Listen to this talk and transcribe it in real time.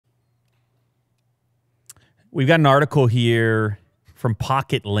We've got an article here from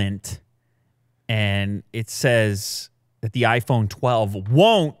Pocket Lint, and it says that the iPhone 12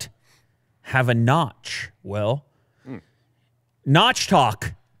 won't have a notch. Well, Notch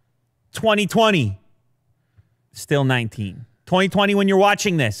Talk 2020, still 19. 2020 when you're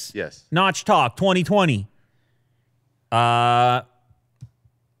watching this. Yes. Notch Talk 2020. The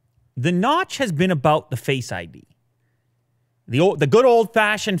notch has been about the Face ID. The good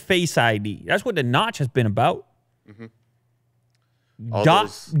old-fashioned Face ID. That's what the notch has been about.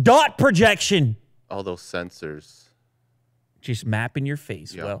 Dot projection. All those sensors. Just mapping your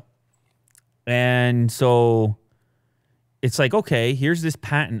face. Yep. Well, and so it's like, okay, here's this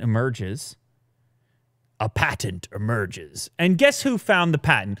patent emerges. A patent emerges. And guess who found the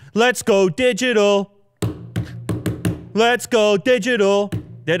patent? Let's go digital. Let's go digital.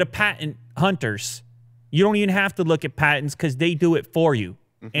 They're the patent hunters. You don't even have to look at patents because they do it for you.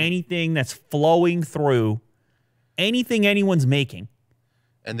 Anything that's flowing through, anything anyone's making.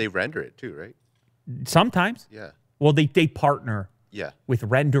 And they render it too, right? Sometimes. Yeah. Well, they partner with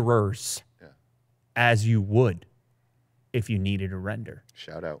renderers as you would if you needed a render.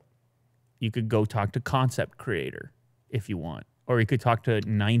 Shout out. You could go talk to Concept Creator if you want. Or you could talk to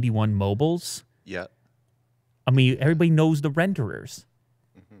 91 Mobiles. Yeah. I mean, everybody knows the renderers.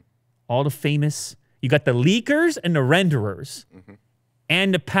 All the famous... You got the leakers and the renderers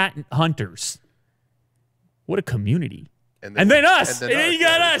and the patent hunters. What a community. And then us. And then you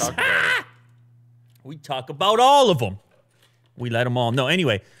got us. We talk about all of them. We let them all know.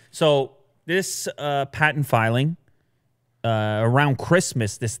 Anyway, so this patent filing, around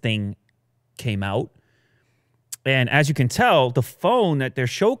Christmas, this thing came out. And as you can tell, the phone that they're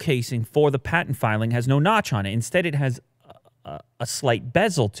showcasing for the patent filing has no notch on it. Instead, it has a slight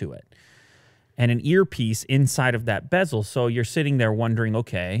bezel to it and an earpiece inside of that bezel. So you're sitting there wondering,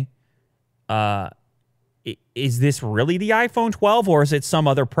 okay, is this really the iPhone 12 or is it some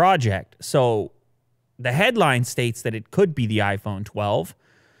other project? So the headline states that it could be the iPhone 12.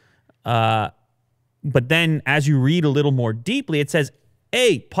 But then as you read a little more deeply, it says,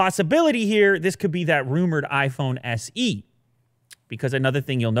 hey, possibility here, this could be that rumored iPhone SE. Because another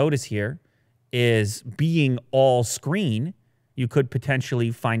thing you'll notice here is being all screen, you could potentially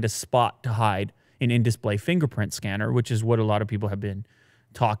find a spot to hide an in-display fingerprint scanner, which is what a lot of people have been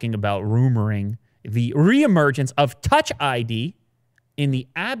talking about, rumoring the reemergence of Touch ID in the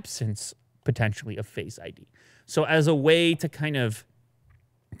absence, potentially, of Face ID. So as a way to kind of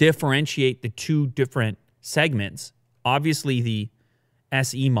differentiate the two different segments, obviously the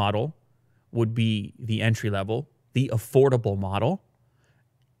SE model would be the entry level, the affordable model,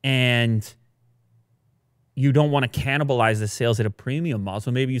 and you don't want to cannibalize the sales at a premium model. So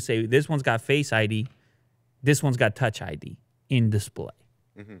maybe you say this one's got Face ID, this one's got Touch ID in display.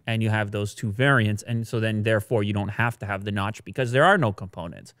 And you have those two variants. And so then therefore you don't have to have the notch because there are no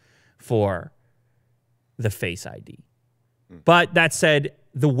components for the Face ID. But that said,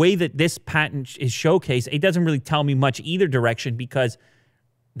 the way that this patent is showcased, it doesn't really tell me much either direction because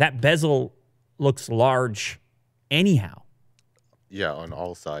that bezel looks large anyhow. Yeah, on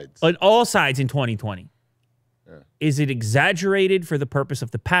all sides. On all sides in 2020. Yeah. Is it exaggerated for the purpose of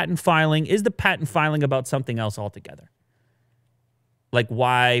the patent filing? Is the patent filing about something else altogether? Like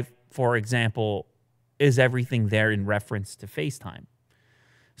why, for example, is everything there in reference to FaceTime?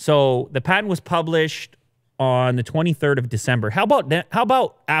 So the patent was published on the 23rd of December. How about that? How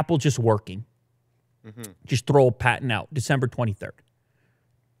about Apple just working? Just throw a patent out, December 23rd.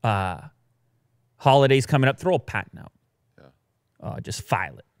 Holidays coming up, throw a patent out. Just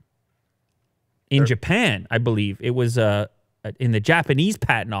file it. In Japan, I believe, it was in the Japanese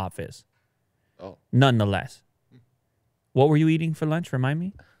patent office. Nonetheless. What were you eating for lunch? Remind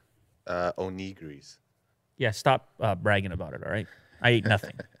me. Onigiris. Yeah, stop bragging about it, all right? I ate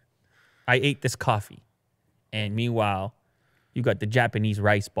nothing. I ate this coffee. And meanwhile, you got the Japanese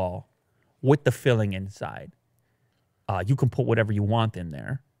rice ball with the filling inside. You can put whatever you want in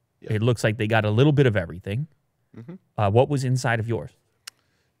there. Yep. It looks like they got a little bit of everything. What was inside of yours?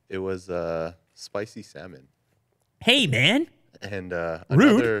 It was spicy salmon. Hey, man. And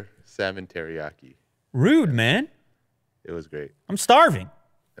another salmon teriyaki. Rude, man. It was great. I'm starving.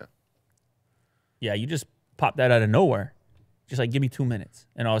 Yeah. Yeah, you just popped that out of nowhere. Just like, give me 2 minutes.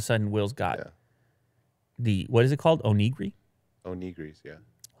 And all of a sudden, Will's got the, what is it called? Onigiri? Onigiris, yeah.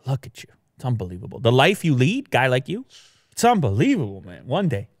 Look at you. It's unbelievable. The life you lead, guy like you, it's unbelievable, man.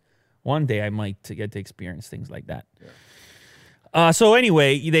 One day I might get to experience things like that. Yeah. So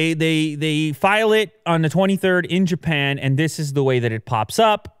anyway, they file it on the 23rd in Japan, and this is the way that it pops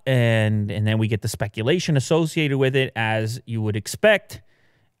up, and then we get the speculation associated with it, as you would expect.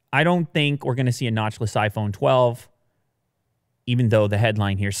 I don't think we're going to see a notchless iPhone 12, even though the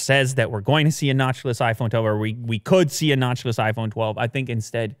headline here says that we're going to see a notchless iPhone 12, or we could see a notchless iPhone 12. I think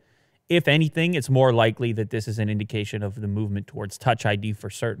instead, if anything, it's more likely that this is an indication of the movement towards Touch ID for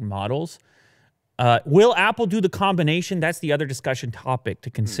certain models. Will Apple do the combination? That's the other discussion topic to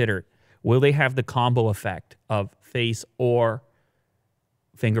consider. Will they have the combo effect of face or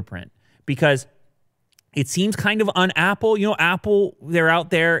fingerprint? Because it seems kind of un-Apple. You know, Apple, they're out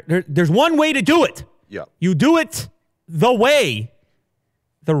there. There's one way to do it. Yeah. You do it the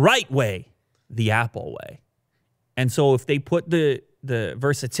right way, the Apple way. And so if they put the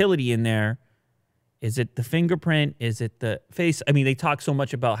versatility in there, is it the fingerprint? Is it the face? I mean, they talk so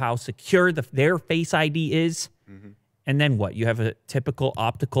much about how secure their Face ID is. Mm-hmm. And then what? You have a typical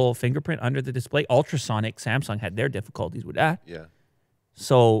optical fingerprint under the display. Ultrasonic, Samsung had their difficulties with that. Yeah.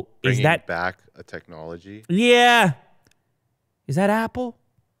 So Bringing is that back a technology? Yeah. Is that Apple?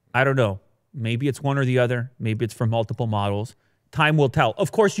 I don't know. Maybe it's one or the other. Maybe it's for multiple models. Time will tell.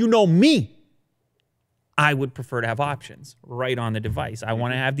 Of course, you know me. I would prefer to have options right on the device. I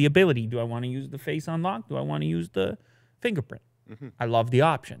want to have the ability. Do I want to use the face unlock? Do I want to use the fingerprint? Mm-hmm. I love the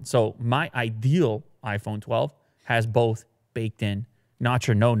option. So my ideal iPhone 12 has both baked in, notch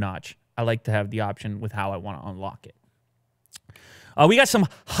or no notch. I like to have the option with how I want to unlock it. We got some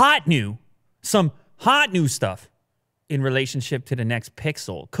hot new stuff in relationship to the next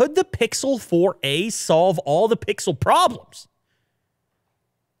Pixel. Could the Pixel 4a solve all the Pixel problems?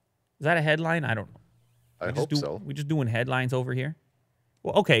 Is that a headline? I don't know. I hope so. We're just doing headlines over here.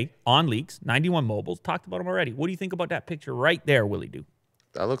 Well, okay. On leaks, 91 mobiles. Talked about them already. What do you think about that picture right there, Willie Doo?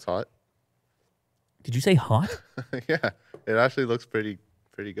 That looks hot. Did you say hot? Yeah, it actually looks pretty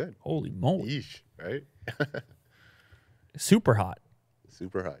good. Holy moly! Yeesh, right? Super hot.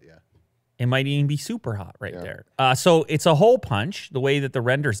 Super hot, yeah. It might even be super hot right there. So it's a hole punch, the way that the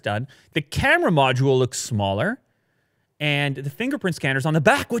render's done. The camera module looks smaller, and the fingerprint scanner's on the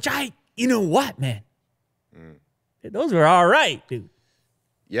back, which you know what, man? Those were all right, dude.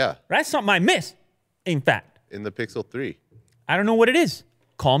 Yeah. That's something I miss, in fact. In the Pixel 3. I don't know what it is.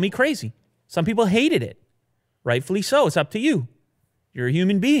 Call me crazy. Some people hated it. Rightfully so. It's up to you. You're a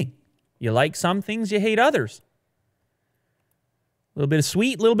human being. You like some things, you hate others. A little bit of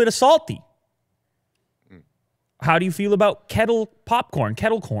sweet, a little bit of salty. How do you feel about kettle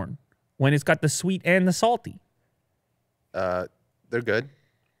corn, when it's got the sweet and the salty? They're good.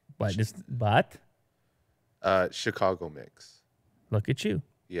 But Chicago mix. Look at you.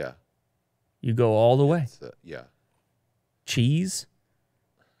 Yeah. You go all the way. Yeah. Cheese,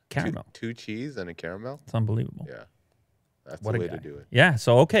 caramel. Two cheese and a caramel. It's unbelievable. Yeah. That's the way to do it. Yeah.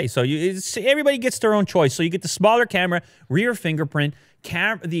 So, okay. So everybody gets their own choice. So you get the smaller camera, rear fingerprint.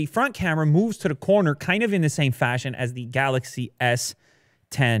 The front camera moves to the corner kind of in the same fashion as the Galaxy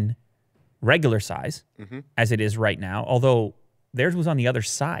S10 regular size as it is right now. Although theirs was on the other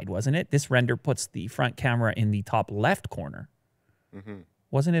side, wasn't it? This render puts the front camera in the top left corner.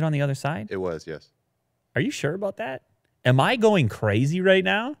 Wasn't it on the other side? It was, yes. Are you sure about that? Am I going crazy right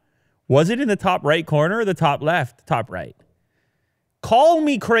now? Was it in the top right corner or the top left? Top right. Call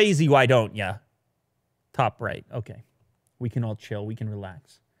me crazy, why don't ya? Top right. Okay. We can all chill. We can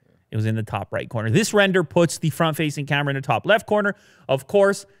relax. It was in the top right corner. This render puts the front-facing camera in the top left corner. Of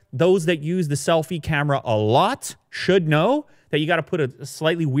course, those that use the selfie camera a lot should know that you got to put a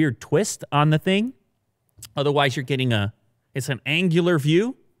slightly weird twist on the thing. Otherwise, you're getting it's an angular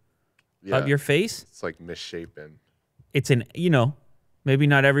view of your face. It's like misshapen. It's maybe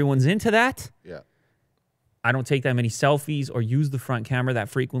not everyone's into that. Yeah. I don't take that many selfies or use the front camera that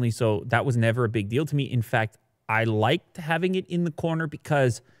frequently, so that was never a big deal to me. In fact, I liked having it in the corner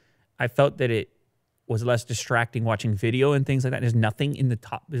because I felt that it was less distracting watching video and things like that. There's nothing in the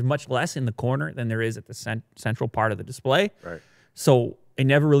top. There's much less in the corner than there is at the central part of the display. Right. So it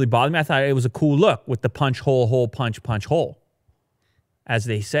never really bothered me. I thought it was a cool look with the punch hole, punch hole, as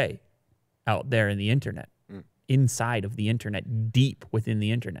they say out there in the internet, inside of the internet, deep within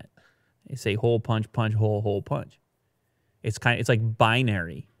the internet. They say hole punch, hole punch. It's like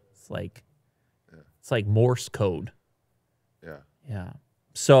binary. It's like Morse code. Yeah. Yeah.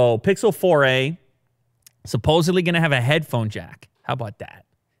 So Pixel 4a supposedly going to have a headphone jack. How about that?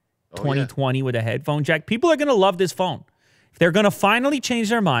 2020 with a headphone jack. People are going to love this phone. They're going to finally change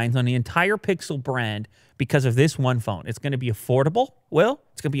their minds on the entire Pixel brand because of this one phone. It's going to be affordable. Well,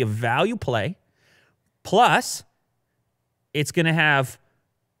 it's going to be a value play. Plus, it's going to have,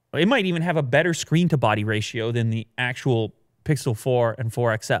 it might even have a better screen-to-body ratio than the actual Pixel 4 and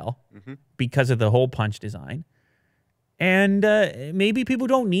 4 XL because of the hole punch design. And maybe people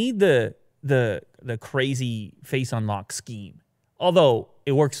don't need the crazy face unlock scheme. Although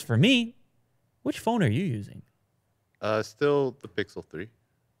it works for me. Which phone are you using? Still the Pixel 3.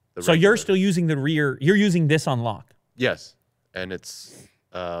 So you're still using the rear. You're using this on lock. Yes, and it's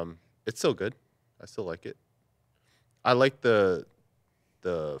still good. I still like it. I like the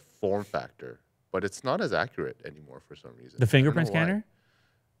form factor, but it's not as accurate anymore for some reason. The fingerprint scanner?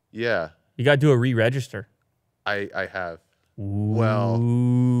 Yeah. You got to do a re-register. I have. Ooh,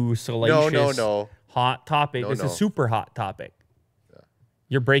 well, salacious. No. Hot topic. No, It's no. a super hot topic. Yeah.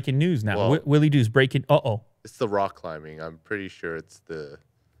 You're breaking news now. Well, Willie Doo's breaking. Uh-oh. It's the rock climbing. I'm pretty sure it's the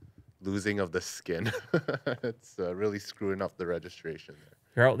losing of the skin. It's really screwing up the registration there.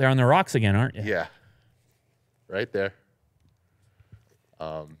 You're out there on the rocks again, aren't you? Yeah. Right there.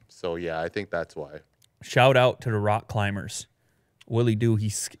 So, yeah, I think that's why. Shout out to the rock climbers. Willie Doo,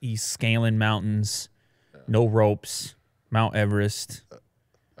 he's scaling mountains, no ropes, Mount Everest.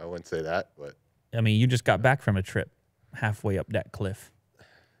 I wouldn't say that, but... I mean, you just got back from a trip halfway up that cliff,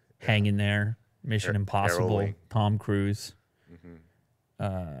 hanging there, Mission Impossible, harrowing. Tom Cruise.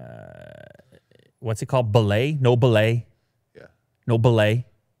 What's it called? Belay? No belay. Yeah. No belay.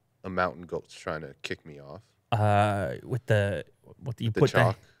 A mountain goat's trying to kick me off. With the what do you The put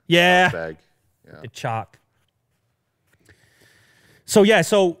chalk. yeah, Bag. Yeah. the chalk.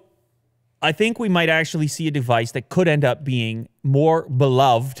 So I think we might actually see a device that could end up being more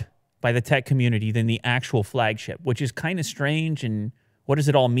beloved by the tech community than the actual flagship, which is kind of strange. And what does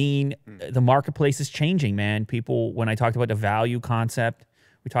it all mean? The marketplace is changing, man. People, when I talked about the value concept,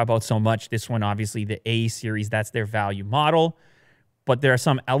 we talk about so much. This one, obviously, the A series, that's their value model. But there are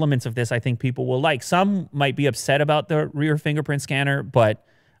some elements of this I think people will like. Some might be upset about the rear fingerprint scanner, but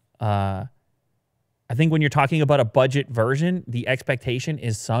I think when you're talking about a budget version, the expectation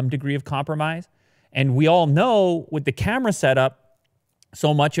is some degree of compromise. And we all know with the camera setup,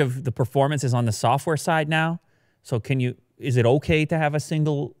 so much of the performance is on the software side now. So is it okay to have a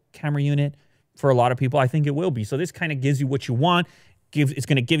single camera unit? For a lot of people, I think it will be. So this kind of gives you what you want. It's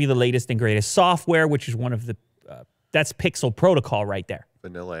going to give you the latest and greatest software, which is one of the, that's Pixel protocol right there.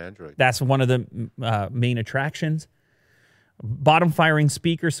 Vanilla Android. That's one of the main attractions. Bottom firing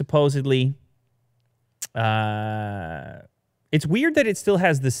speaker, supposedly. It's weird that it still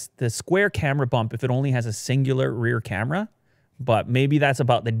has the square camera bump if it only has a singular rear camera, but maybe that's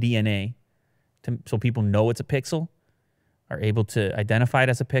about the DNA, so people know it's a Pixel, are able to identify it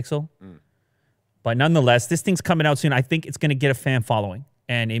as a Pixel. But nonetheless, this thing's coming out soon. I think it's going to get a fan following,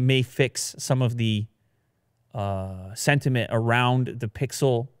 and it may fix some of the sentiment around the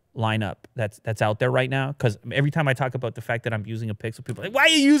Pixel lineup that's out there right now. Because every time I talk about the fact that I'm using a Pixel, people are like, why are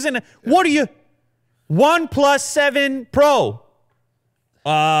you using it? Yeah. What are you? OnePlus 7 Pro.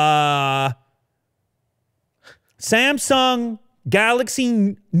 Samsung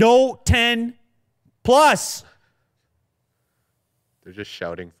Galaxy Note 10 Plus. They're just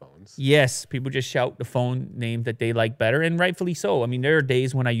shouting phones. Yes, people just shout the phone name that they like better, and rightfully so. I mean, there are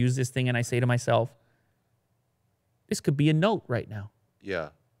days when I use this thing and I say to myself, this could be a Note right now. Yeah.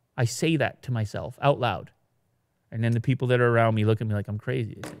 I say that to myself out loud. And then the people that are around me look at me like I'm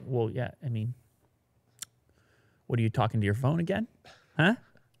crazy. They say, well, yeah, I mean, what are you talking to your phone again? Huh?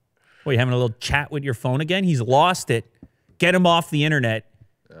 What, you having a little chat with your phone again? He's lost it. Get him off the internet.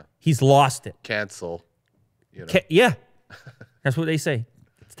 Yeah. He's lost it. Cancel. You know. Yeah. That's what they say.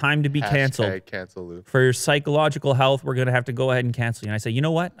 It's time to be canceled. Cancel Lou. For your psychological health, we're going to have to go ahead and cancel you. And I say, you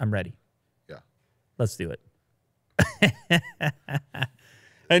know what? I'm ready. Yeah. Let's do it.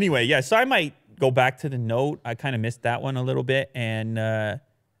 Anyway, yeah, so I might go back to the Note. I kind of missed that one a little bit. And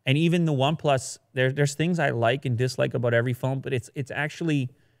even the OnePlus, there's things I like and dislike about every phone, but it's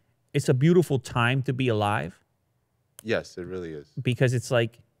a beautiful time to be alive. Yes, it really is. Because it's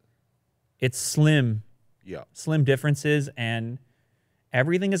like, it's slim. Yeah. Slim differences, and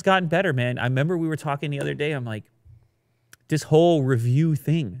everything has gotten better, man. I remember we were talking the other day. I'm like, this whole review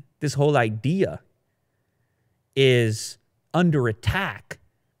thing, this whole idea is under attack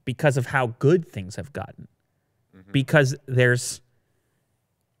because of how good things have gotten. Because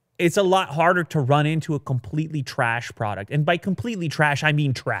it's a lot harder to run into a completely trash product. And by completely trash, I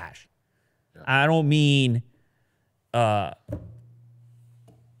mean trash. Yeah. I don't mean your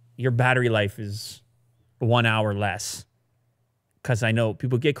battery life is 1 hour less, because I know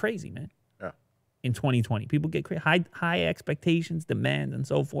people get crazy, man. Yeah. In 2020, people get crazy, high expectations, demands, and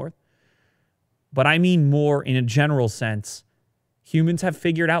so forth. But I mean more in a general sense. Humans have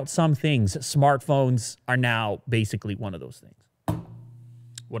figured out some things. Smartphones are now basically one of those things.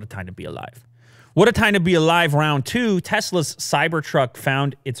 What a time to be alive. What a time to be alive. Round 2, Tesla's Cybertruck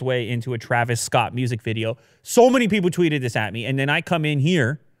found its way into a Travis Scott music video. So many people tweeted this at me, and then I come in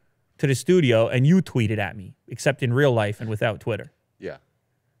here to the studio and you tweet it at me, except in real life and without Twitter. Yeah.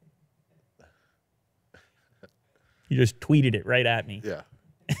 You just tweeted it right at me. Yeah.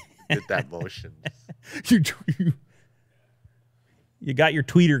 Did that motion. You got your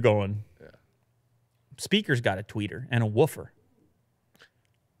tweeter going. Yeah. Speaker's got a tweeter and a woofer.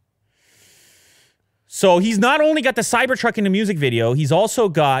 So he's not only got the Cybertruck in the music video, he's also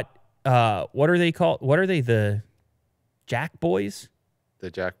got, what are they called? What are they? The Jack Boys? The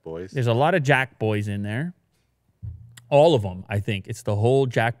Jack Boys. There's a lot of Jack Boys in there. All of them, I think. It's the whole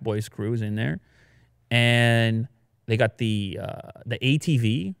Jack Boys crew is in there. And they got the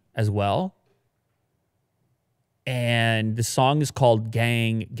ATV as well. And the song is called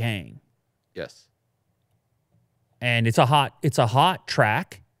Gang Gang. Yes. And it's a hot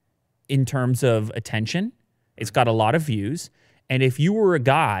track in terms of attention. It's got a lot of views. And if you were a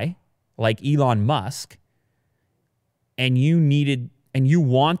guy like Elon Musk and you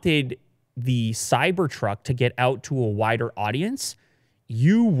wanted the Cybertruck to get out to a wider audience,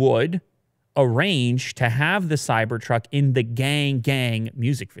 you would arrange to have the Cybertruck in the Gang Gang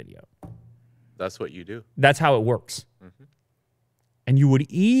music video. That's what you do. That's how it works. Mm-hmm. And you would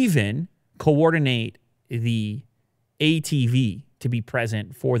even coordinate the ATV to be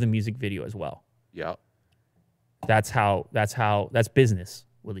present for the music video as well. Yeah. That's business,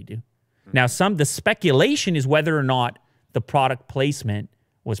 Willie do. Mm-hmm. Now, the speculation is whether or not the product placement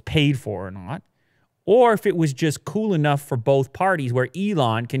was paid for or not, or if it was just cool enough for both parties where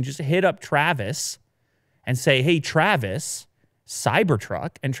Elon can just hit up Travis and say, hey, Travis,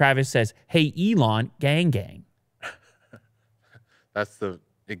 Cybertruck, and Travis says, hey, Elon, Gang Gang. That's the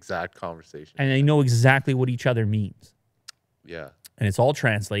exact conversation. And they know exactly what each other means. Yeah. And it's all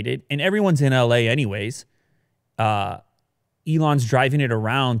translated. And everyone's in LA anyways. Elon's driving it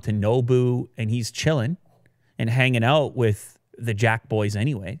around to Nobu, and he's chilling and hanging out with the Jack Boys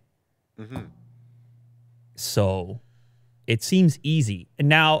anyway. Mm-hmm. So it seems easy. And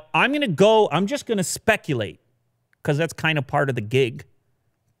now I'm just going to speculate because that's kind of part of the gig,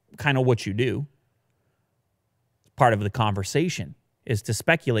 kind of what you do. Part of the conversation is to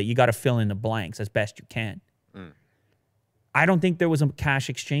speculate. You got to fill in the blanks as best you can. Mm. I don't think there was a cash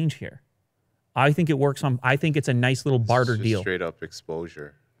exchange here. I think it's a nice little barter deal. Straight up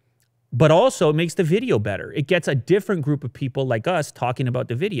exposure. But also it makes the video better. It gets a different group of people like us talking about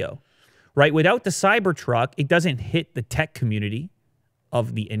the video, right? Without the Cybertruck, it doesn't hit the tech community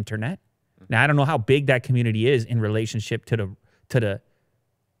of the internet. Now, I don't know how big that community is in relationship to the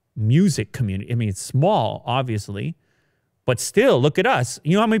music community. I mean, it's small, obviously, but still, look at us.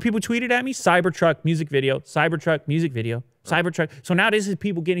 You know how many people tweeted at me? Cybertruck music video, Cybertruck music video, Cybertruck. So now this is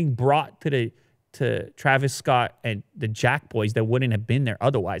people getting brought to Travis Scott and the Jack Boys that wouldn't have been there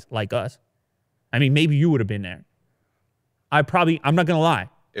otherwise, like us. I mean, maybe you would have been there. I'm not going to lie.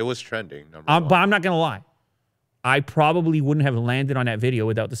 It was trending, number one. one. But I'm not going to lie. I probably wouldn't have landed on that video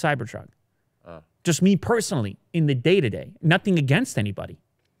without the Cybertruck. Just me personally, in the day-to-day. Nothing against anybody.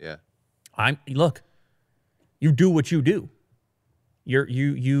 Yeah. Look, you do what you do.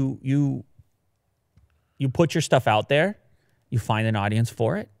 You put your stuff out there. You find an audience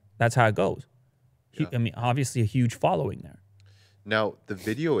for it. That's how it goes. Yeah. I mean, obviously a huge following there. Now, the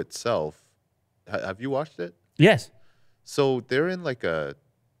video itself, have you watched it? Yes. So they're in like a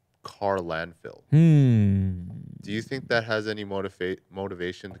car landfill. Do you think that has any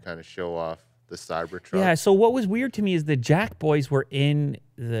motivation to kind of show off the Cybertruck? Yeah, so what was weird to me is the Jack Boys were in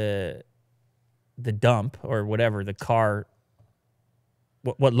the dump or whatever, the car,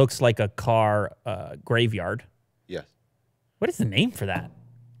 what looks like a car graveyard. Yes. What is the name for that?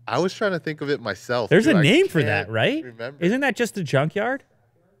 I was trying to think of it myself. There's a name for that, right? Remember. Isn't that just a junkyard?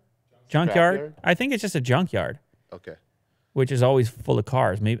 Junkyard? I think it's just a junkyard. Okay. Which is always full of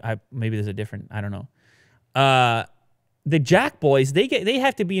cars. Maybe there's a different, I don't know. The Jack Boys, they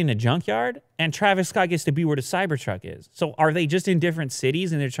have to be in a junkyard, and Travis Scott gets to be where the Cybertruck is. So are they just in different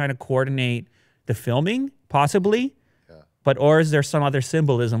cities and they're trying to coordinate the filming? Possibly. Yeah. Or is there some other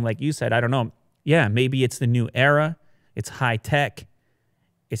symbolism, like you said? I don't know. Yeah, maybe it's the new era. It's high tech.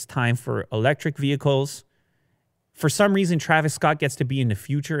 It's time for electric vehicles. For some reason, Travis Scott gets to be in the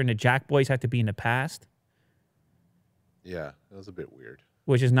future and the Jack Boys have to be in the past. Yeah, that was a bit weird.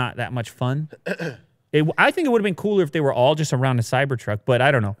 Which is not that much fun. I think it would have been cooler if they were all just around the Cybertruck, but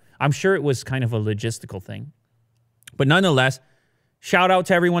I don't know. I'm sure it was kind of a logistical thing. But nonetheless, shout out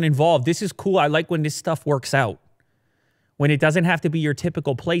to everyone involved. This is cool. I like when this stuff works out. When it doesn't have to be your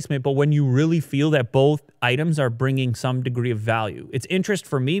typical placement, but when you really feel that both items are bringing some degree of value. It's interest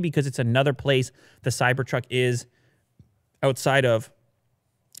for me because it's another place the Cybertruck is outside of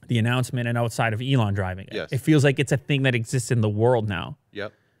the announcement and outside of Elon driving it. Yes. It feels like it's a thing that exists in the world now.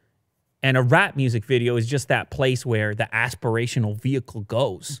 Yep. And a rap music video is just that place where the aspirational vehicle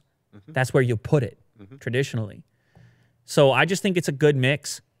goes. Mm-hmm. That's where you put it, traditionally. So I just think it's a good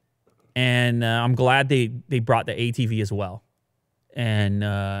mix, and I'm glad they brought the ATV as well, and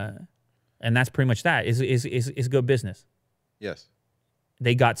that's pretty much that. Is good business. Yes.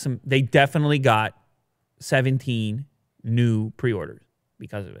 They definitely got 17 new pre-orders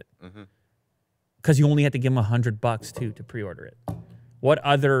because of it. Because you only had to give them $100 too to pre-order it. What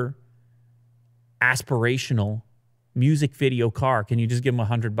other aspirational music video car can you just give them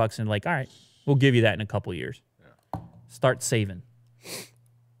 $100 and like, all right, we'll give you that in a couple years. Yeah. Start saving.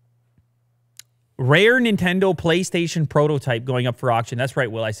 Rare Nintendo PlayStation prototype going up for auction. That's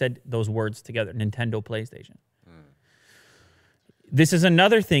right, Will. I said those words together. Nintendo PlayStation. This is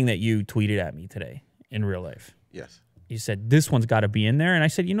another thing that you tweeted at me today in real life. Yes. You said, this one's got to be in there. And I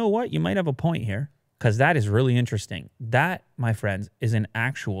said, you know what? You might have a point here because that is really interesting. That, my friends, is an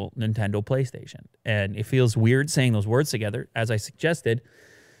actual Nintendo PlayStation. And it feels weird saying those words together. As I suggested,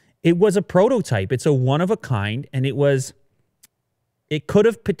 it was a prototype. It's a one-of-a-kind. And it could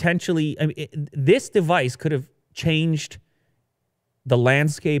have potentially, this device could have changed the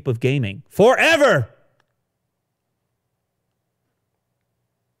landscape of gaming forever.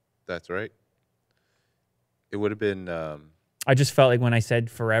 That's right. It would have been... I just felt like when I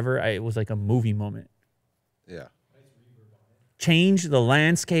said forever, it was like a movie moment. Yeah. Change the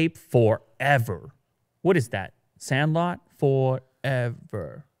landscape forever. What is that? Sandlot?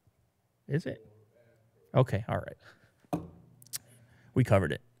 Forever. Is it? Okay, all right. We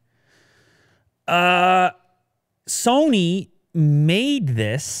covered it. Sony made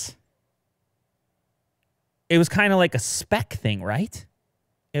this. It was kind of like a spec thing, right?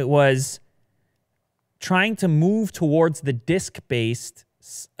 It was trying to move towards the disc-based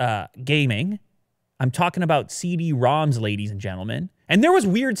gaming. I'm talking about CD-ROMs, ladies and gentlemen. And there was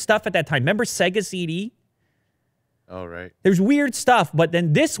weird stuff at that time. Remember Sega CD? Oh, right. There's weird stuff, but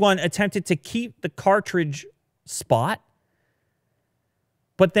then this one attempted to keep the cartridge spot.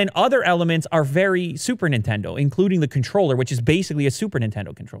 But then other elements are very Super Nintendo, including the controller, which is basically a Super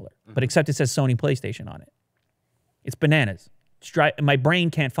Nintendo controller. But except it says Sony PlayStation on it. It's bananas. My brain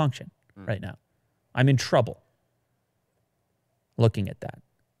can't function right now. I'm in trouble looking at that.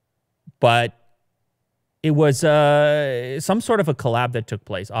 But it was some sort of a collab that took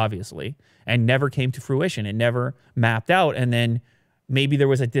place, obviously, and never came to fruition. It never mapped out. And then maybe there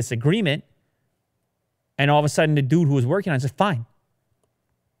was a disagreement. And all of a sudden, the dude who was working on it said, fine.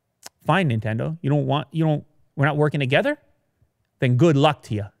 Fine, Nintendo. We're not working together? Then good luck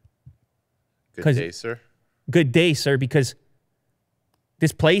to you. Good day, sir. Good day, sir, because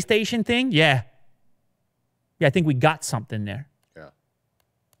this PlayStation thing, yeah, I think we got something there. Yeah,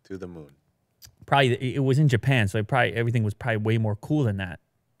 to the moon. Probably it was in Japan, so everything was probably way more cool than that.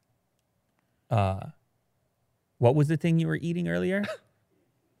 What was the thing you were eating earlier?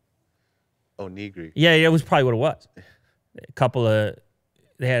 Onigiri. Yeah, it was probably what it was.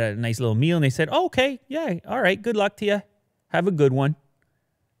 They had a nice little meal, and they said, oh, okay, yeah, all right, good luck to you. Have a good one.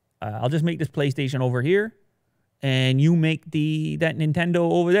 I'll just make this PlayStation over here, and you make that Nintendo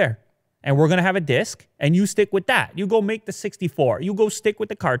over there. And we're going to have a disc, and you stick with that. You go make the 64. You go stick with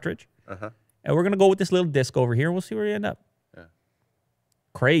the cartridge. And we're going to go with this little disc over here. We'll see where we end up. Yeah.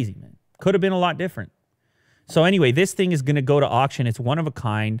 Crazy, man. Could have been a lot different. So anyway, this thing is going to go to auction. It's one of a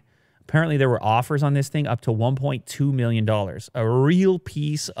kind. Apparently, there were offers on this thing up to $1.2 million. A real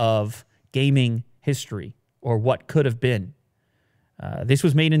piece of gaming history, or what could have been. This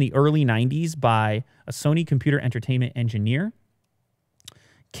was made in the early 90s by a Sony computer entertainment engineer,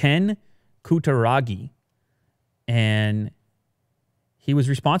 Ken Kutaragi, and he was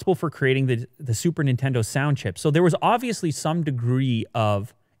responsible for creating the Super Nintendo sound chip. So there was obviously some degree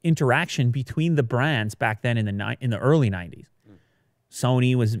of interaction between the brands back then in the early 90s.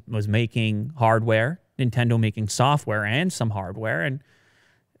 Sony was making hardware, Nintendo making software and some hardware, and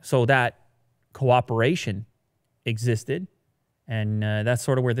so that cooperation existed, and that's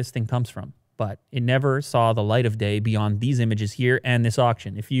sort of where this thing comes from. But it never saw the light of day beyond these images here and this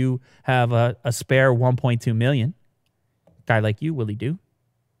auction. If you have a spare $1.2 million, guy like you, Willie do.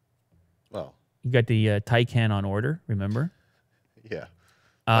 Well, you got the Taycan on order, remember? Yeah.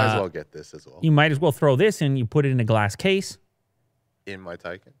 Might as well get this as well. You might as well throw this in. You put it in a glass case. In my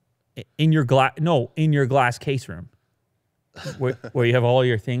Taycan? In your glass case room. where you have all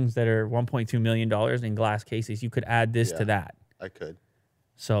your things that are $1.2 million in glass cases. You could add this to that. I could.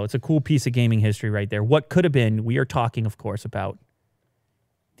 So it's a cool piece of gaming history right there. What could have been, we are talking, of course, about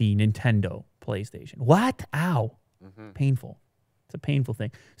the Nintendo PlayStation. What? Ow. Painful. It's a painful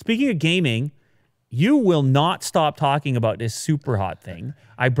thing. Speaking of gaming, you will not stop talking about this Super Hot thing.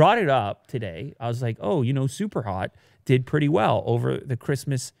 I brought it up today. I was like, oh, you know, Super Hot did pretty well over the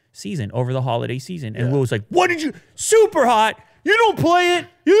Christmas season, over the holiday season. And Will was like, what did you, Super Hot? You don't play it.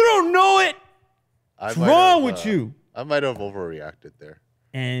 You don't know it. What's wrong with you? I might have overreacted there.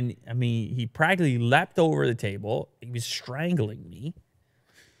 And, I mean, he practically leapt over the table. He was strangling me.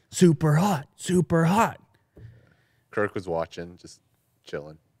 Super hot, super hot. Kirk was watching, just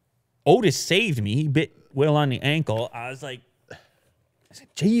chilling. Otis saved me. He bit Will on the ankle. I said,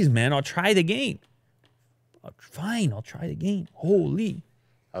 geez, man, I'll try the game. Fine, I'll try the game. Holy.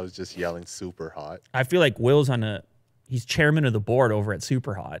 I was just yelling super hot. I feel like Will's he's chairman of the board over at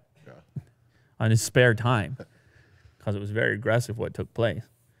Super Hot on his spare time because it was very aggressive what took place.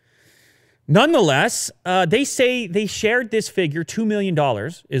 Nonetheless, they say they shared this figure, $2 million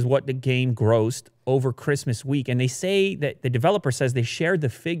is what the game grossed over Christmas week. And they say that the developer says they shared the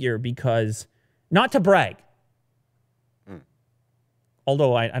figure because, not to brag,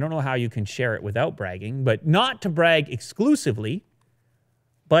 although I don't know how you can share it without bragging, but not to brag exclusively,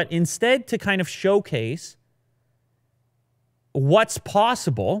 but instead to kind of showcase what's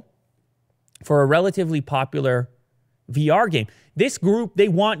possible for a relatively popular VR game. This group, they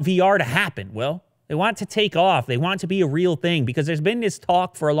want VR to happen, Will. They want it to take off. They want it to be a real thing because there's been this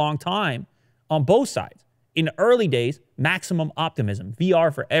talk for a long time on both sides. In the early days, maximum optimism.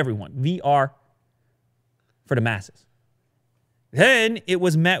 VR for everyone. VR for the masses. Then it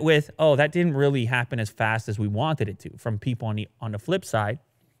was met with, oh, that didn't really happen as fast as we wanted it to, from people on the flip side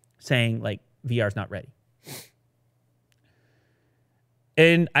saying, like, VR's not ready.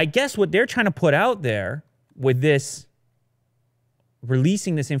 And I guess what they're trying to put out there with this,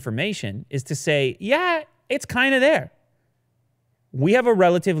 releasing this information, is to say, yeah, it's kind of there. We have a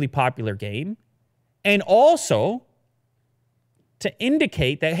relatively popular game. And also to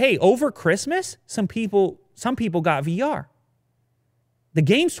indicate that, hey, over Christmas, some people got VR. The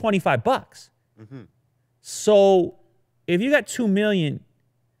game's $25. Mm-hmm. So if you got $2 million,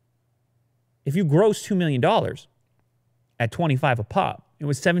 if you gross $2 million at $25 a pop, it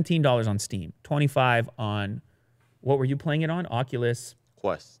was $17 on Steam, $25 on, what were you playing it on? Oculus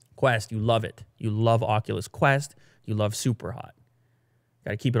Quest. You love it. You love Oculus Quest. You love Super Hot.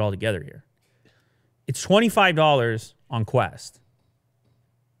 Got to keep it all together here. It's $25 on Quest.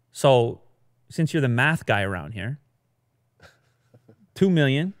 So since you're the math guy around here, 2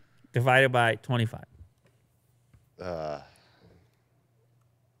 million divided by 25. Well,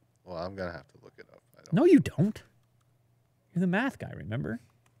 I'm going to have to look it up. No, you don't. You're the math guy, remember?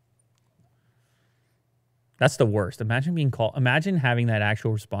 That's the worst. Imagine having that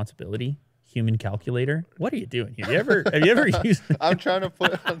actual responsibility. Human calculator. What are you doing here? Have you ever used I'm trying to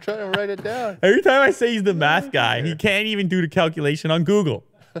write it down. Every time I say he's the math guy, he can't even do the calculation on Google.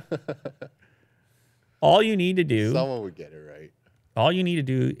 All you need to do, someone would get it right. All you need to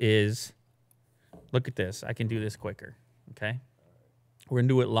do is look at this. I can do this quicker. Okay? We're going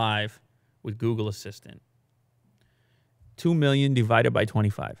to do it live with Google Assistant. 2 million divided by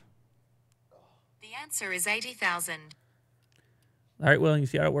 25. The answer is 80,000. All right, Will, you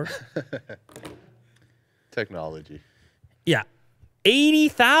see how it works? Technology. Yeah.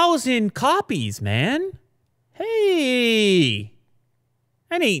 80,000 copies, man. Hey.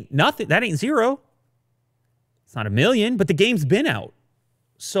 That ain't nothing. That ain't zero. It's not a million, but the game's been out.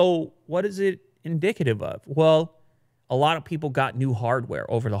 So what is it indicative of? Well, a lot of people got new hardware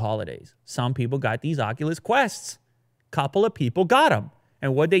over the holidays. Some people got these Oculus Quests. Couple of people got them.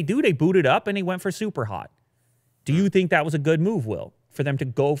 And what'd they do? They booted up and they went for Super Hot. Do you think that was a good move, Will, for them to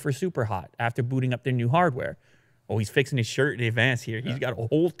go for Super Hot after booting up their new hardware? Oh, he's fixing his shirt in advance here. He's got a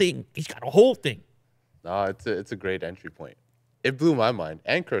whole thing. He's got a whole thing. No, it's a great entry point. It blew my mind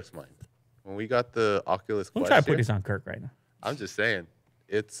and Kirk's mind. When we got the Oculus Quest, I'm trying to put this on Kirk right now. I'm just saying,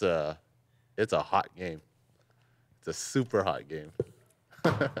 it's a hot game. It's a super hot game.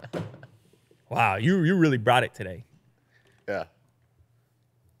 Wow, you really brought it today. Yeah.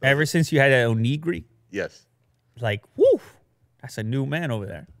 Ever since you had that Onigiri? Yes. Like, whoo, that's a new man over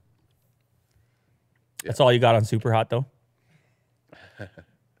there. Yeah. That's all you got on Super Hot, though?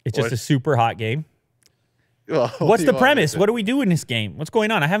 It's just a super hot game? Well, what's the premise? What do we do in this game? What's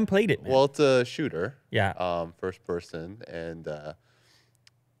going on? I haven't played it, man. Well, it's a shooter. Yeah. First person. And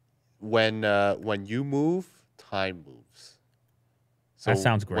when you move, time moves. So that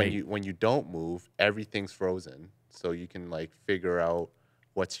sounds great. When you don't move, everything's frozen. So you can, like, figure out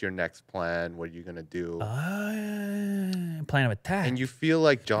what's your next plan, what you're going to do. Plan of attack. And you feel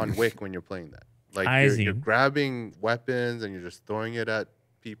like John Wick when you're playing that. Like, you're grabbing weapons and you're just throwing it at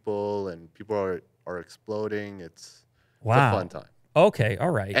people, and people are exploding. It's a fun time. Okay,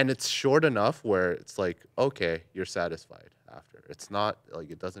 all right. And it's short enough where it's like, okay, you're satisfied after. It's not like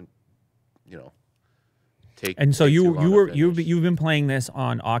it doesn't, you know, take. And so take too long to you've finish. been playing this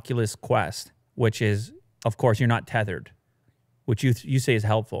on Oculus Quest, which is, of course, you're not tethered, which you say is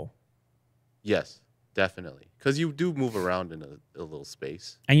helpful, Yes, definitely, because you do move around in a little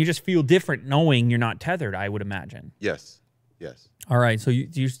space. and you just feel different knowing you're not tethered. I would imagine. Yes, yes, All right. So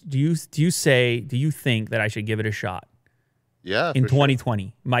do you think that I should give it a shot yeah. in for sure.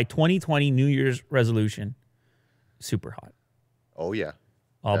 2020? My 2020 New Year's resolution, super hot. Oh yeah,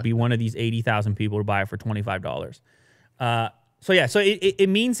 I'll be one of these 80,000 people to buy it for $25. So yeah, so it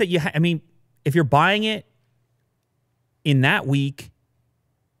means that I mean, if you're buying it in that week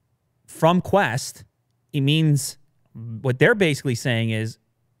from Quest, it means what they're basically saying is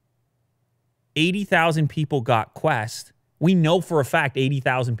 80,000 people got Quest. We know for a fact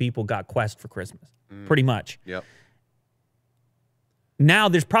 80,000 people got Quest for Christmas, pretty much. yep. Now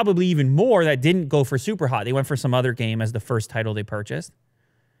there's probably even more that didn't go for super hot. They went for some other game as the first title they purchased.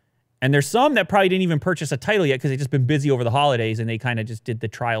 And there's some that probably didn't even purchase a title yet because they've just been busy over the holidays and they kind of just did the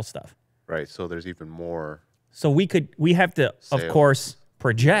trial stuff. Right. So there's even more. So we have to, of Sales. course,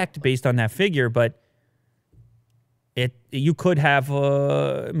 project based on that figure, but you could have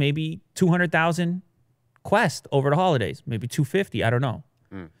maybe 200,000 Quest over the holidays, maybe 250. I don't know.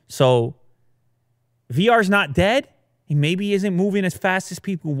 So VR's not dead. It maybe isn't moving as fast as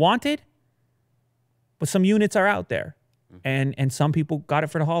people wanted, but some units are out there, and some people got it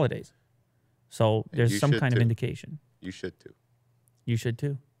for the holidays. So there's you some should kind of too. indication. You should too. You should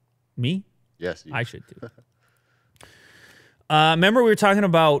too. Me? Yes, you I should too. Remember we were talking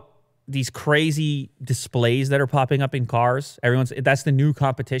about these crazy displays that are popping up in cars? That's the new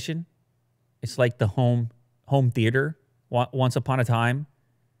competition. It's like the home theater once upon a time.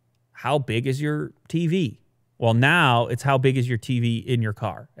 How big is your TV? Well, now it's how big is your TV in your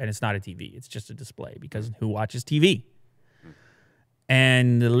car. And it's not a TV. It's just a display because who watches TV?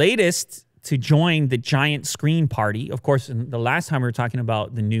 And the latest to join the giant screen party, of course, the last time we were talking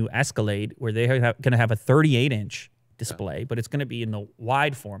about the new Escalade, where they're going to have a 38-inch display, but it's going to be in the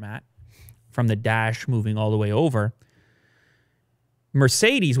wide format from the dash moving all the way over.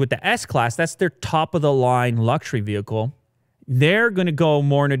 Mercedes with the S-Class, that's their top-of-the-line luxury vehicle. They're going to go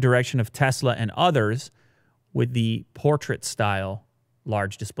more in a direction of Tesla and others with the portrait-style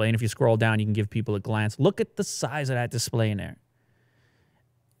large display. And if you scroll down, you can give people a glance. Look at the size of that display in there.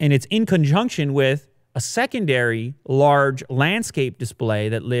 And it's in conjunction with a secondary large landscape display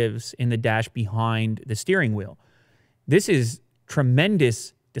that lives in the dash behind the steering wheel. This is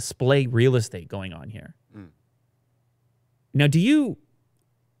tremendous display real estate going on here. Now, do you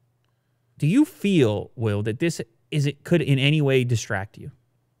feel, Will, that it could in any way distract you?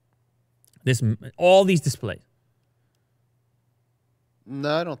 All these displays.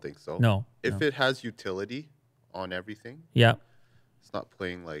 No, I don't think so. No. If it has utility on everything, Yeah. it's not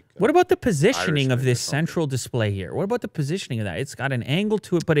playing like. What about the positioning of Irishman or this something. central display here? What about the positioning of that? It's got an angle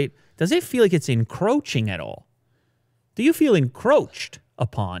to it, but does it feel like it's encroaching at all? Do you feel encroached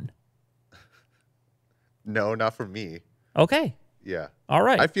upon? No, not for me. Okay. Yeah. All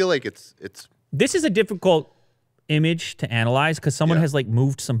right. I feel like it's. This is a difficult image to analyze because someone Yeah. has like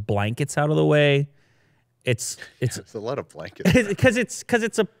moved some blankets out of the way. It's It's a lot of blankets. because they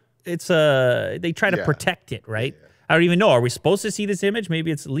try to Yeah. protect it, right? Yeah. I don't even know. Are we supposed to see this image?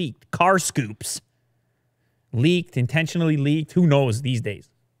 Maybe it's leaked. Car scoops. Leaked, intentionally leaked. Who knows these days?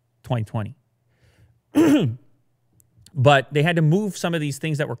 2020. But they had to move some of these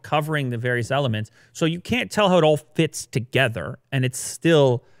things that were covering the various elements. So you can't tell how it all fits together. And it's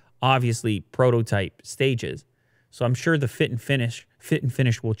still obviously prototype stages. So I'm sure the fit and finish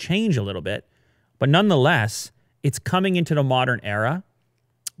will change a little bit. But nonetheless, it's coming into the modern era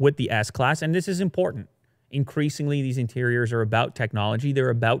with the S-Class. And this is important. Increasingly, these interiors are about technology. They're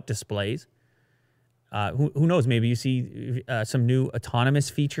about displays. Who knows? Maybe you see some new autonomous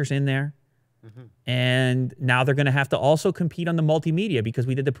features in there. And now they're going to have to also compete on the multimedia because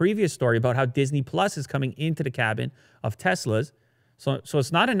we did the previous story about how Disney Plus is coming into the cabin of Teslas. So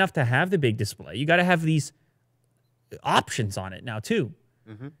it's not enough to have the big display. You got to have these options on it now too.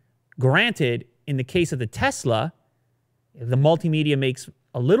 Granted, in the case of the Tesla, the multimedia makes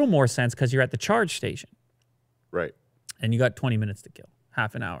a little more sense because you're at the charge station. Right. And you got 20 minutes to kill,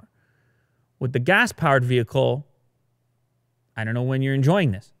 half an hour. With the gas-powered vehicle, I don't know when you're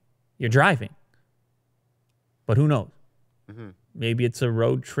enjoying this. You're driving. But who knows? Maybe it's a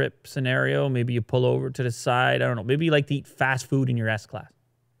road trip scenario. Maybe you pull over to the side. I don't know. Maybe you like to eat fast food in your S-Class.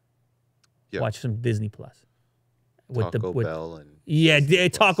 Yeah. Watch some Disney Plus. Taco Bell and Yeah, Disney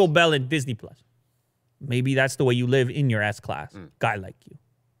Taco Plus. Bell and Disney Plus. Maybe that's the way you live in your S-Class. Guy like you.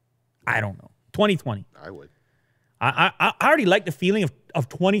 I don't know. 2020. I would. I already like the feeling of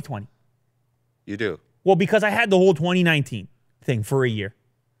 2020. You do. Well, because I had the whole 2019 thing for a year.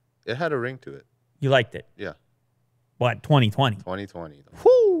 It had a ring to it. You liked it. Yeah. What, 2020? 2020.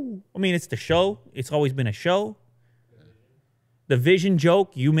 Whoo! I mean, it's the show. It's always been a show. The vision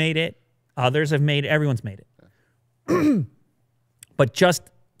joke, you made it. Others have made it. Everyone's made it. But just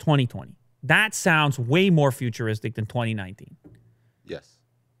 2020. That sounds way more futuristic than 2019. Yes.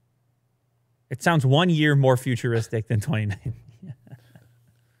 It sounds 1 year more futuristic than 2019.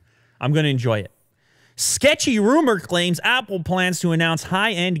 I'm going to enjoy it. Sketchy rumor claims Apple plans to announce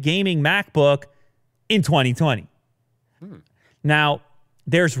high-end gaming MacBook in 2020. Now,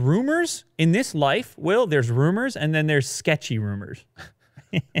 there's rumors in this life, Will. There's rumors, and then there's sketchy rumors.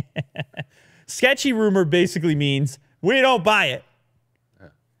 Sketchy rumor basically means we don't buy it.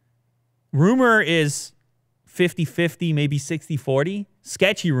 Rumor is 50-50, maybe 60-40.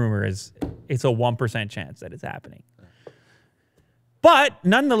 Sketchy rumor is it's a 1% chance that it's happening. But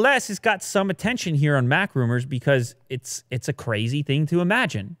nonetheless, it's got some attention here on Mac Rumors because it's a crazy thing to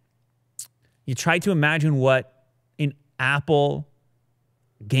imagine. You try to imagine what an Apple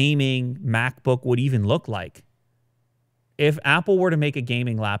gaming MacBook would even look like. If Apple were to make a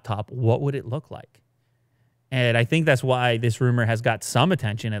gaming laptop, what would it look like? And I think that's why this rumor has got some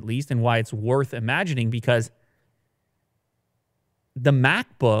attention at least, and why it's worth imagining, because the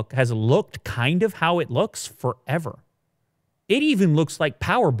MacBook has looked kind of how it looks forever. It even looks like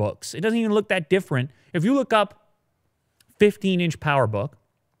PowerBooks. It doesn't even look that different. If you look up 15-inch PowerBook,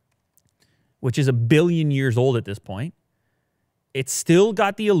 which is 1 billion years old at this point, it's still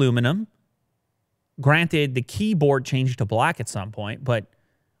got the aluminum. Granted, the keyboard changed to black at some point, but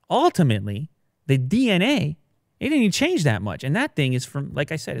ultimately, the DNA, it didn't even change that much. And that thing is from,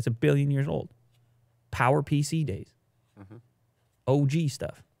 like I said, it's 1 billion years old. Power PC days. OG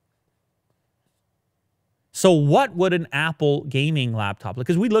stuff. So what would an Apple gaming laptop look?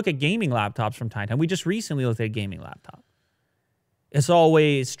 Because we look at gaming laptops from time to time. We just recently looked at a gaming laptop. It's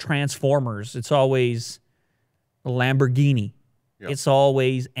always Transformers. It's always a Lamborghini. Yep. It's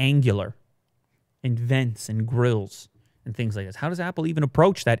always angular and vents and grills and things like this. How does Apple even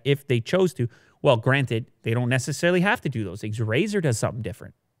approach that if they chose to? Well, granted, they don't necessarily have to do those things. Razer does something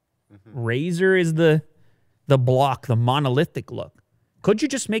different. Razer is the block, the monolithic look. Could you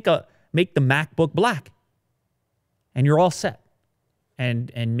just make the MacBook black? And you're all set.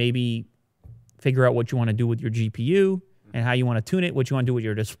 And maybe figure out what you want to do with your GPU and how you want to tune it, what you want to do with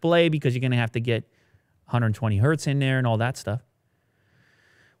your display, because you're going to have to get 120 hertz in there and all that stuff.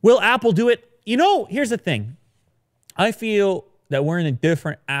 Will Apple do it? You know, here's the thing. I feel that we're in a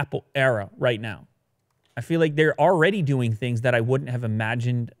different Apple era right now. I feel like they're already doing things that I wouldn't have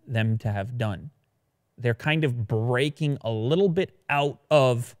imagined them to have done. They're kind of breaking a little bit out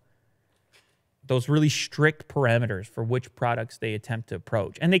of those really strict parameters for which products they attempt to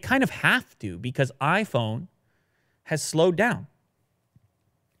approach. And they kind of have to, because iPhone has slowed down.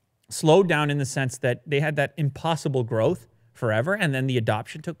 Slowed down in the sense that they had that impossible growth forever, and then the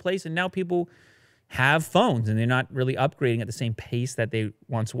adoption took place, and now people have phones, and they're not really upgrading at the same pace that they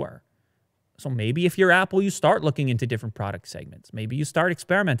once were. So maybe if you're Apple, you start looking into different product segments. Maybe you start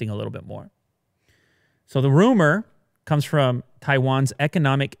experimenting a little bit more. So the rumor comes from Taiwan's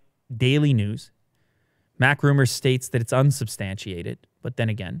Economic Daily News. Mac Rumors states that it's unsubstantiated, but then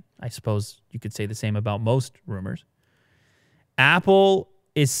again, I suppose you could say the same about most rumors. Apple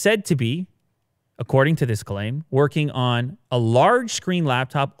is said to be, according to this claim, working on a large screen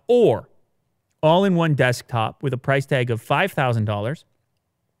laptop or all-in-one desktop with a price tag of $5,000,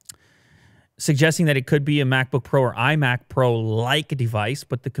 suggesting that it could be a MacBook Pro or iMac Pro-like device,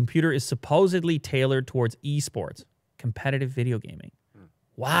 but the computer is supposedly tailored towards esports, competitive video gaming.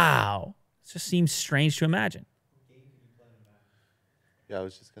 Wow. It just seems strange to imagine. Yeah, I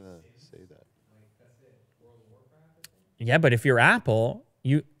was just going to say that. Yeah, but if you're Apple,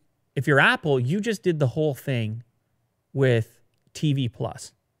 you just did the whole thing with TV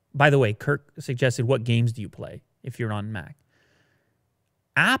Plus. By the way, Kirk suggested, what games do you play if you're on Mac?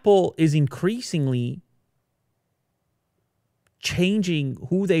 Apple is increasingly changing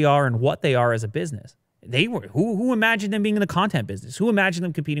who they are and what they are as a business. Who imagined them being in the content business? Who imagined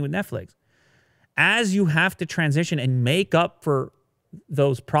them competing with Netflix? As you have to transition and make up for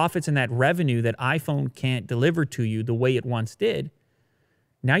those profits and that revenue that iPhone can't deliver to you the way it once did,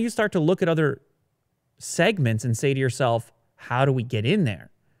 now you start to look at other segments and say to yourself, how do we get in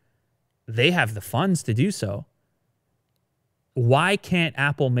there? They have the funds to do so. Why can't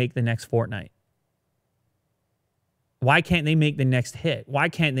Apple make the next Fortnite? Why can't they make the next hit? Why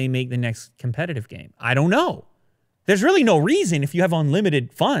can't they make the next competitive game? I don't know. There's really no reason if you have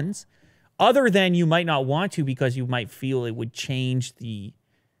unlimited funds, other than you might not want to because you might feel it would change the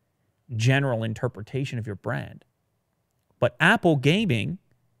general interpretation of your brand. But Apple Gaming,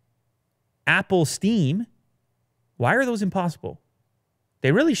 Apple Steam, why are those impossible?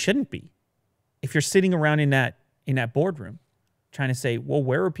 They really shouldn't be. If you're sitting around in that boardroom trying to say, well,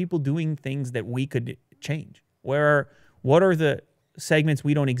 where are people doing things that we could change? What are the segments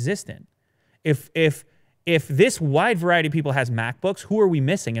we don't exist in? If this wide variety of people has MacBooks, who are we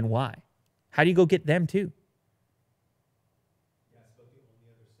missing and why? How do you go get them too?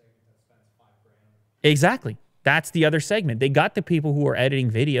 Exactly. That's the other segment. They got the people who are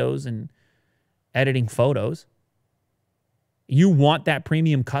editing videos and editing photos. You want that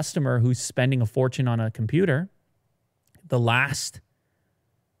premium customer who's spending a fortune on a computer. The last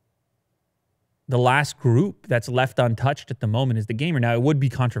group that's left untouched at the moment is the gamer. Now, it would be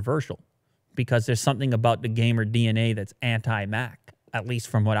controversial because there's something about the gamer DNA that's anti-Mac, at least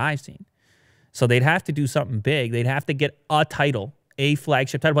from what I've seen. So they'd have to do something big. They'd have to get a title, a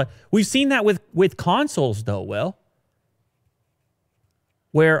flagship title. But we've seen that with consoles, though, Will,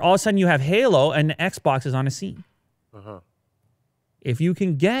 where all of a sudden you have Halo and the Xbox is on a scene. If you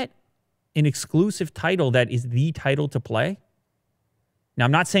can get an exclusive title that is the title to play, now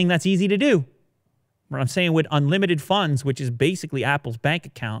I'm not saying that's easy to do, but I'm saying with unlimited funds, which is basically Apple's bank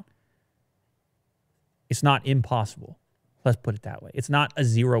account, it's not impossible. Let's put it that way. It's not a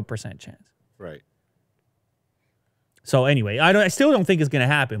 0% chance. Right. So anyway, I still don't think it's going to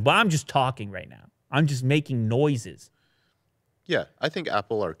happen, but I'm just talking right now. I'm just making noises. Yeah, I think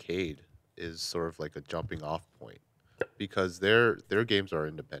Apple Arcade is sort of like a jumping off point because their games are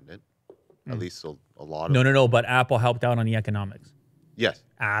independent. At least a lot of No, but Apple helped out on the economics. Yes.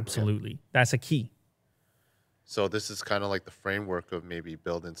 Absolutely. Yeah. That's a key. So this is kind of like the framework of maybe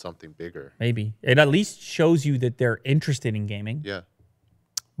building something bigger. Maybe. It at least shows you that they're interested in gaming. Yeah.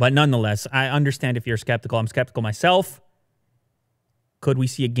 But nonetheless, I understand if you're skeptical. I'm skeptical myself. Could we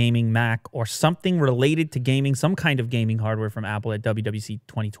see a gaming Mac or something related to gaming, some kind of gaming hardware from Apple at WWDC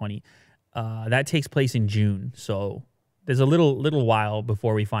 2020? That takes place in June, so there's a little while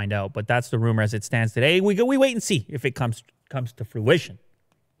before we find out. But that's the rumor as it stands today. We wait and see if it comes to fruition.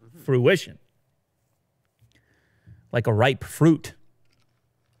 Fruition. Like a ripe fruit.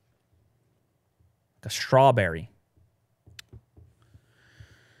 Like a strawberry.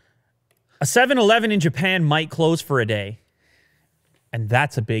 A 7-Eleven in Japan might close for a day. And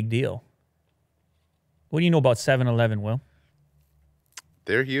that's a big deal. What do you know about 7-Eleven, Will?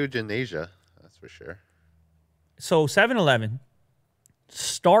 They're huge in Asia, that's for sure. So 7-Eleven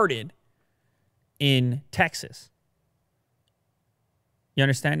started in Texas. You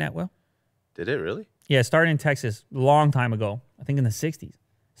understand that, Will? Did it really? Yeah, it started in Texas a long time ago. I think in the 60s,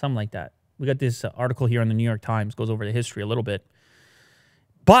 something like that. We got this article here on the New York Times, goes over the history a little bit.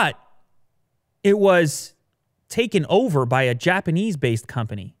 But it was taken over by a Japanese-based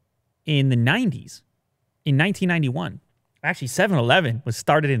company in the 90s, in 1991. Actually, 7-Eleven was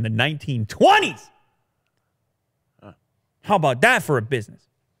started in the 1920s. How about that for a business?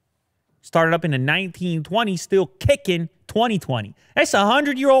 Started up in the 1920s, still kicking 2020. That's a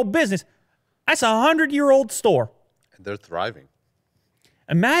 100-year-old business. That's a 100-year-old store. And they're thriving.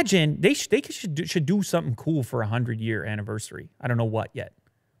 Imagine they should do something cool for a 100-year anniversary. I don't know what yet,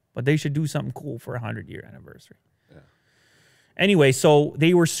 but they should do something cool for a 100-year anniversary. Yeah. Anyway, so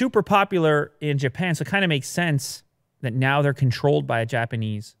they were super popular in Japan, so it kind of makes sense that now they're controlled by a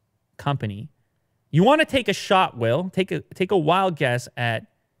Japanese company. You want to take a shot, Will? Take a wild guess at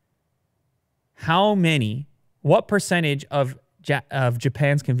what percentage of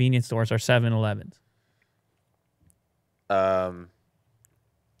Japan's convenience stores are 7-Elevens? I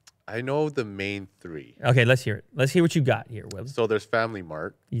know the main three. Okay, let's hear it. Let's hear what you got here, Will. So there's Family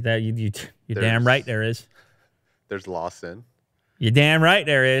Mart. You're damn right there is. There's Lawson. You're damn right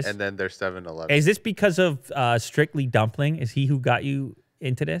there is. And then there's 7-Eleven. Is this because of Strictly Dumpling? Is he who got you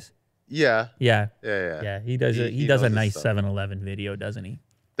into this? Yeah. Yeah. Yeah. He does he does a knows nice his stuff. 7-Eleven video, doesn't he?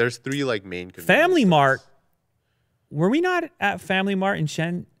 There's three like main convenience Family stores. Mart. Were we not at Family Mart in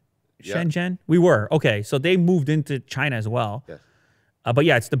Shenzhen? We were. Okay, so they moved into China as well. Yes. But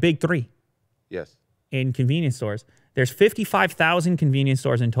yeah, it's the big three Yes. in convenience stores. There's 55,000 convenience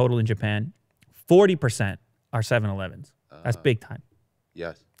stores in total in Japan. 40% are 7-Elevens. That's big time.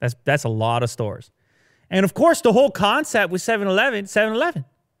 Yes. That's a lot of stores. And of course, the whole concept with 7-Eleven,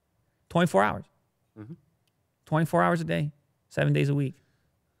 24 hours. 24 hours a day, 7 days a week.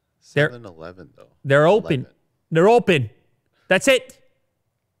 7-Eleven though. They're open. 11. They're open. That's it.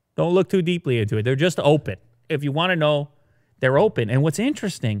 Don't look too deeply into it. They're just open. if you want to know, they're open. And what's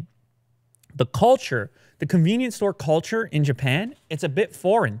interesting, the culture, the convenience store culture in Japan, it's a bit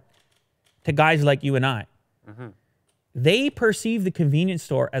foreign to guys like you and I. Mm-hmm. They perceive the convenience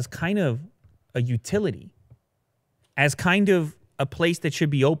store as kind of a utility, as kind of a place that should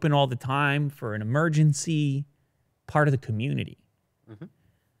be open all the time for an emergency, part of the community. Mm-hmm.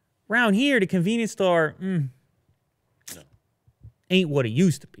 Around here, the convenience store ain't what it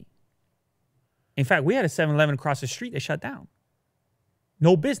used to be. In fact, we had a 7-Eleven across the street that shut down.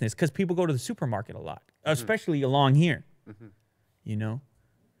 No business, because people go to the supermarket a lot, especially along here. Mm-hmm. You know?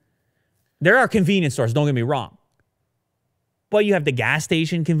 There are convenience stores, don't get me wrong. But you have the gas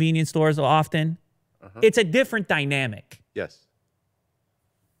station convenience stores often. It's a different dynamic. Yes.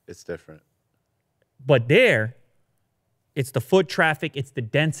 It's different. But there, it's the foot traffic, it's the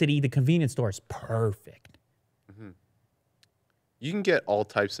density. The convenience store is perfect. Mm-hmm. You can get all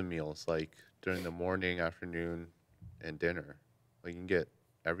types of meals, like during the morning, afternoon, and dinner. Like you can get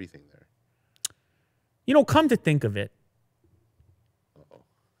everything there. You know, come to think of it. Uh-oh.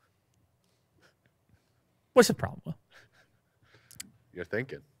 What's the problem? You're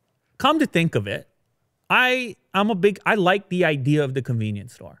thinking. Come to think of it, I like the idea of the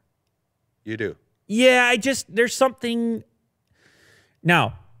convenience store. You do? Yeah, there's something.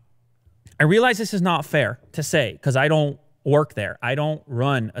 Now, I realize this is not fair to say because I don't work there. I don't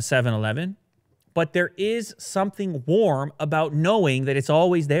run a 7-Eleven, but there is something warm about knowing that it's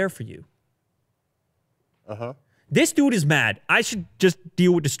always there for you. Uh-huh. This dude is mad. I should just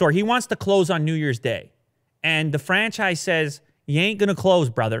deal with the store. He wants to close on New Year's Day. And the franchise says, you ain't going to close,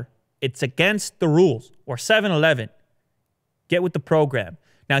 brother. It's against the rules. Or 7-Eleven. Get with the program.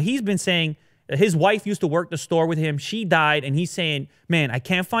 Now, he's been saying his wife used to work the store with him. She died, and he's saying, man, I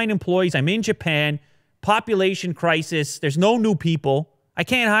can't find employees. I'm in Japan. Population crisis. There's no new people. I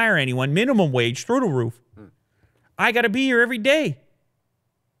can't hire anyone. Minimum wage through the roof. I got to be here every day.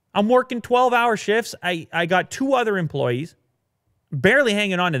 I'm working 12-hour shifts. I got 2 other employees. Barely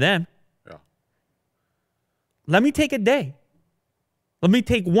hanging on to them. Yeah. Let me take a day. Let me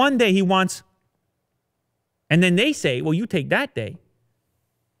take one day he wants. And then they say, well, you take that day.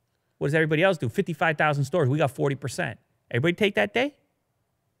 What does everybody else do? 55,000 stores. We got 40%. Everybody take that day?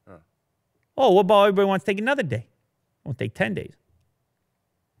 Oh, what about everybody wants to take another day? Won't take 10 days.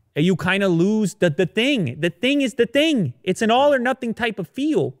 And you kind of lose the thing. The thing is the thing. It's an all or nothing type of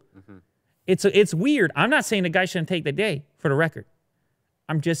feel. Mm-hmm. It's weird. I'm not saying the guy shouldn't take the day, for the record.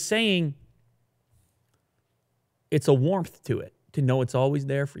 I'm just saying it's a warmth to it, to know it's always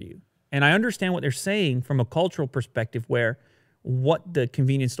there for you. And I understand what they're saying from a cultural perspective where what the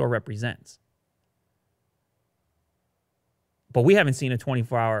convenience store represents. But we haven't seen a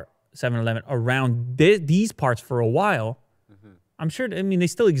 24-hour 7-Eleven around these parts for a while. Mm-hmm. I'm sure, I mean, they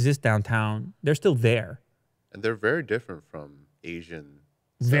still exist downtown. They're still there. And they're very different from Asian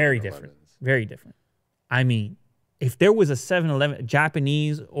 7-Elevens. Very different. Very different. I mean, if there was a 7-Eleven,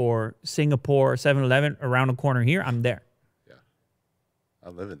 Japanese or Singapore 7-Eleven around the corner here, I'm there. Yeah.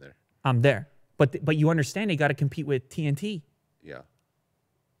 I'm living there. I'm there. But you understand they got to compete with TNT. Yeah.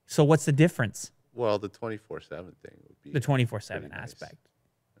 So what's the difference? Well, the 24/7 thing would be the 24/7 nice. aspect.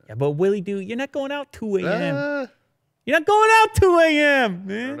 Yeah, but Willie, dude, you're not going out 2 a.m. You're not going out 2 a.m.,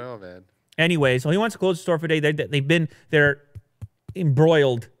 man. I don't know, man. Anyway, so he wants to close the store for a day. They're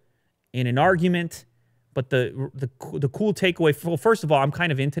embroiled in an argument. But the cool takeaway, well, first of all, I'm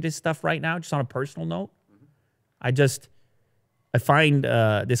kind of into this stuff right now, just on a personal note. Mm-hmm. I find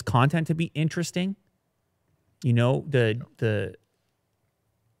this content to be interesting. You know, the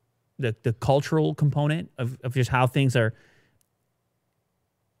cultural component of just how things are.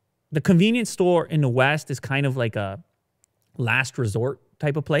 The convenience store in the West is kind of like a last resort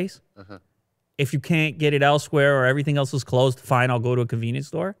type of place. Uh-huh. If you can't get it elsewhere or everything else is closed, fine, I'll go to a convenience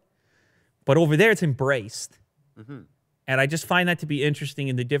store. But over there, it's embraced. Mm-hmm. And I just find that to be interesting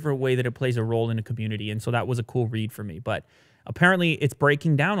in the different way that it plays a role in the community. And so that was a cool read for me. But apparently, it's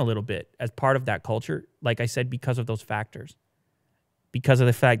breaking down a little bit as part of that culture, like I said, because of those factors. Because of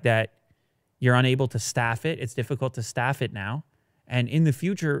the fact that you're unable to staff it. It's difficult to staff it now. And in the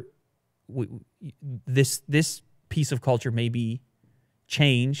future, this piece of culture may be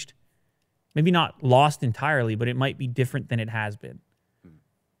changed, maybe not lost entirely, but it might be different than it has been.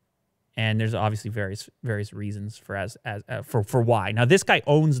 And there's obviously various reasons for why. Now, this guy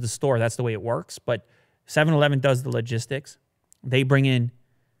owns the store. That's the way it works. But 7-Eleven does the logistics. They bring in,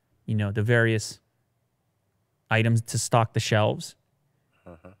 the various items to stock the shelves.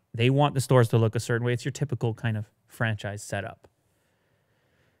 Uh-huh. They want the stores to look a certain way. It's your typical kind of franchise setup.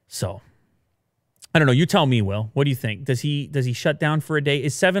 So, I don't know. You tell me, Will. What do you think? Does he shut down for a day?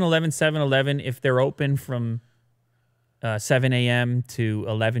 Is 7-Eleven if they're open from 7 a.m. to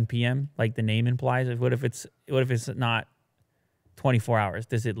 11 p.m. like the name implies? What if it's not 24 hours?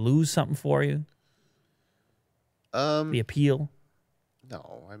 Does it lose something for you? The appeal?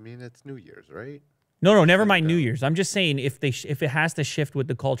 No, I mean it's New Year's, right? No, never mind New Year's. I'm just saying if it has to shift with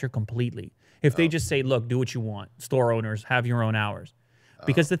the culture completely. If they just say, look, do what you want. Store owners, have your own hours.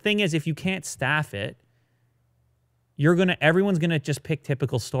 Because the thing is, if you can't staff it, everyone's gonna just pick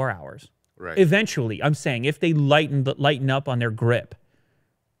typical store hours. Right. Eventually, I'm saying if they lighten up on their grip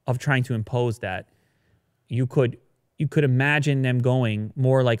of trying to impose that, you could imagine them going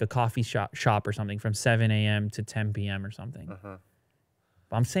more like a coffee shop or something from 7 a.m. to 10 p.m. or something. But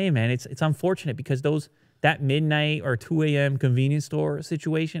I'm saying, man, it's unfortunate because that midnight or 2 a.m. convenience store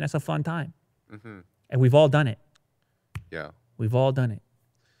situation, that's a fun time. And we've all done it. Yeah. We've all done it.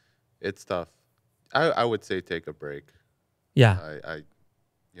 It's tough. I would say take a break. Yeah. I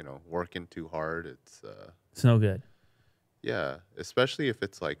working too hard. It's no good. Yeah, especially if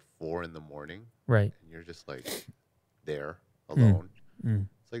it's like 4 a.m. Right. And you're just like there alone.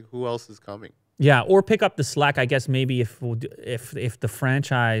 It's like who else is coming? Yeah, or pick up the slack. I guess maybe if the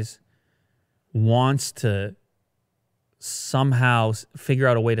franchise wants to somehow figure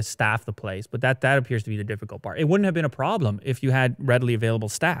out a way to staff the place, but that appears to be the difficult part. It wouldn't have been a problem if you had readily available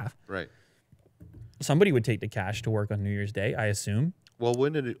staff. Right. Somebody would take the cash to work on New Year's Day, I assume. Well,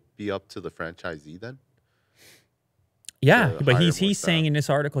 wouldn't it be up to the franchisee then? Yeah, but he's saying in this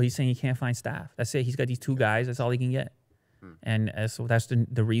article, he's saying he can't find staff. That's it. He's got these 2 guys. That's all he can get. And so that's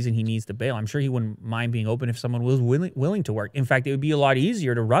the reason he needs to bail. I'm sure he wouldn't mind being open if someone was willing to work. In fact, it would be a lot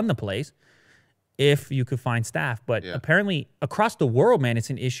easier to run the place if you could find staff. But apparently across the world, man, it's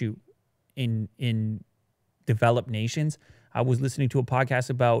an issue in developed nations. I was listening to a podcast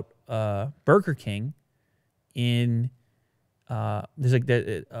about Burger King there's like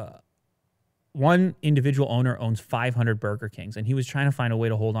one individual owner owns 500 Burger Kings, and he was trying to find a way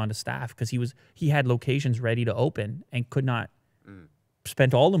to hold on to staff because he had locations ready to open and could not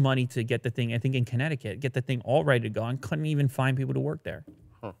spent all the money to get the thing, I think in Connecticut, get the thing all ready to go and couldn't even find people to work there.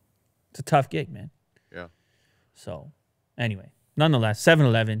 It's a tough gig, man. Yeah. So anyway, nonetheless,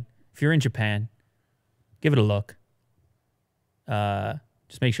 7-Eleven, if you're in Japan, give it a look.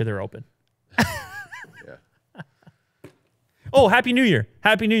 Just make sure they're open. Oh, Happy New Year.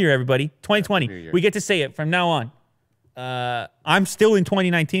 Happy New Year, everybody. 2020. We get to say it from now on. I'm still in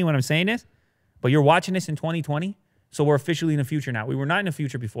 2019 when I'm saying this, but you're watching this in 2020, so we're officially in the future now. We were not in the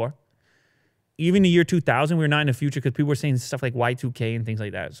future before. Even the year 2000, we were not in the future because people were saying stuff like Y2K and things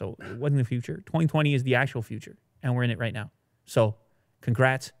like that, so it wasn't the future. 2020 is the actual future, and we're in it right now. So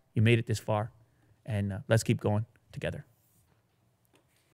congrats. You made it this far, and let's keep going together.